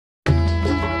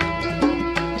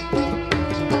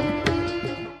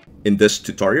In this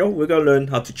tutorial, we're going to learn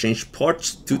how to change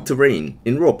parts to terrain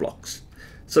in Roblox.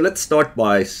 So let's start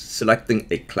by selecting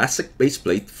a classic base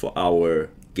plate for our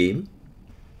game.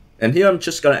 And here I'm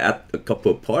just going to add a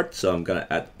couple of parts. So I'm going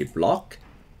to add a block,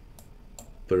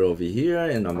 put it over here,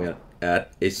 and I'm going to add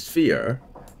a sphere,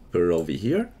 put it over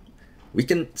here. We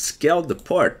can scale the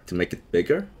part to make it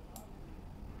bigger.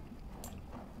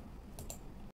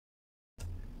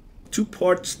 2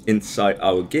 parts inside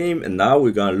our game, and now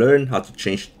we're going to learn how to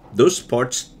change those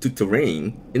parts to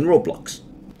terrain in Roblox.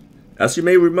 As you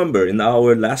may remember, in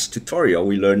our last tutorial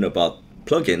we learned about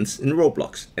plugins in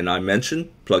Roblox, and I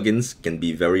mentioned plugins can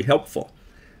be very helpful.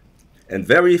 And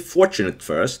very fortunate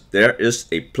for us, there is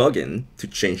a plugin to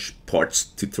change parts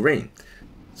to terrain.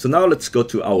 So now let's go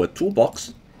to our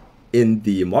toolbox. In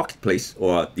the marketplace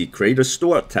or the creator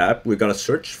store tab, we're going to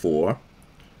search for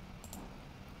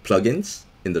plugins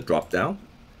in the drop down,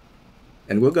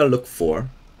 and we're going to look for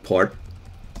part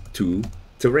to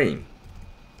terrain.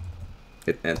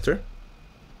 Hit enter.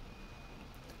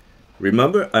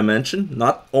 Remember, I mentioned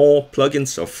not all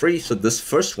plugins are free, so this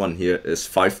first one here is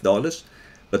 $5,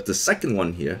 but the second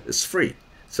one here is free.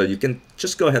 So you can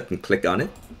just go ahead and click on it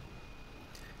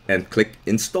and click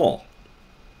install.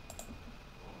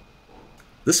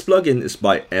 This plugin is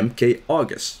by MK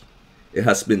August. It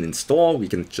has been installed. We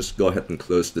can just go ahead and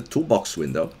close the toolbox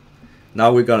window.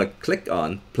 Now we're going to click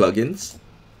on plugins.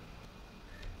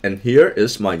 And here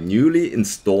is my newly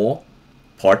installed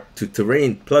part to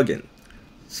terrain plugin.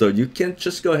 So you can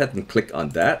just go ahead and click on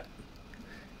that.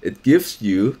 It gives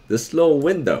you this little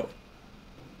window.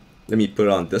 Let me put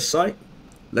it on this side.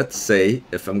 Let's say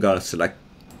if I'm going to select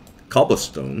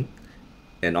cobblestone,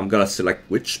 and I'm going to select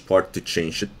which part to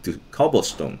change it to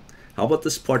cobblestone. How about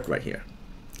this part right here?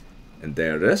 And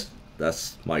there it is.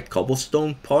 That's my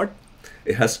cobblestone part.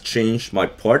 It has changed my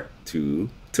part to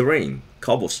terrain,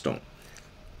 cobblestone.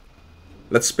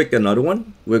 Let's pick another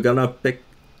one. We're gonna pick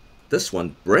this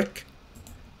one, brick.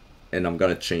 And I'm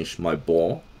gonna change my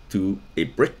ball to a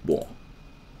brick ball.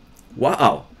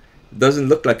 Wow, it doesn't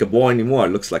look like a ball anymore.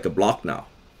 It looks like a block now.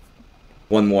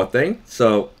 One more thing.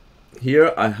 So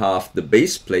here I have the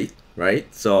base plate,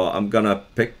 right? So I'm gonna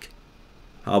pick,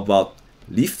 how about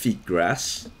leafy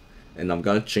grass? And I'm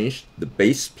gonna change the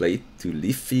base plate to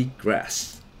leafy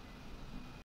grass.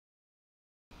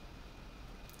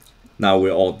 Now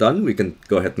we're all done. We can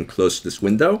go ahead and close this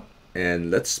window, and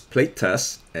let's play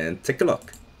test and take a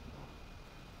look.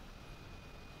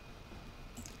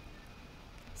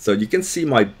 So you can see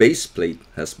my base plate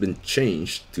has been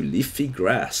changed to leafy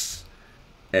grass,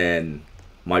 and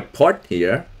my part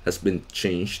here has been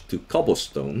changed to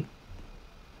cobblestone.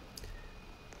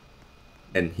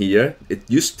 And here it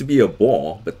used to be a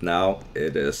ball, but now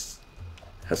it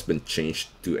has been changed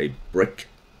to a brick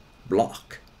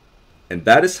block. And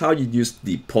that is how you use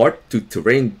the part to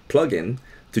terrain plugin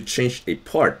to change a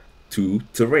part to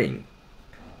terrain.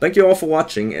 Thank you all for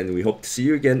watching, and we hope to see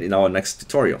you again in our next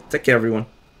tutorial. Take care, everyone.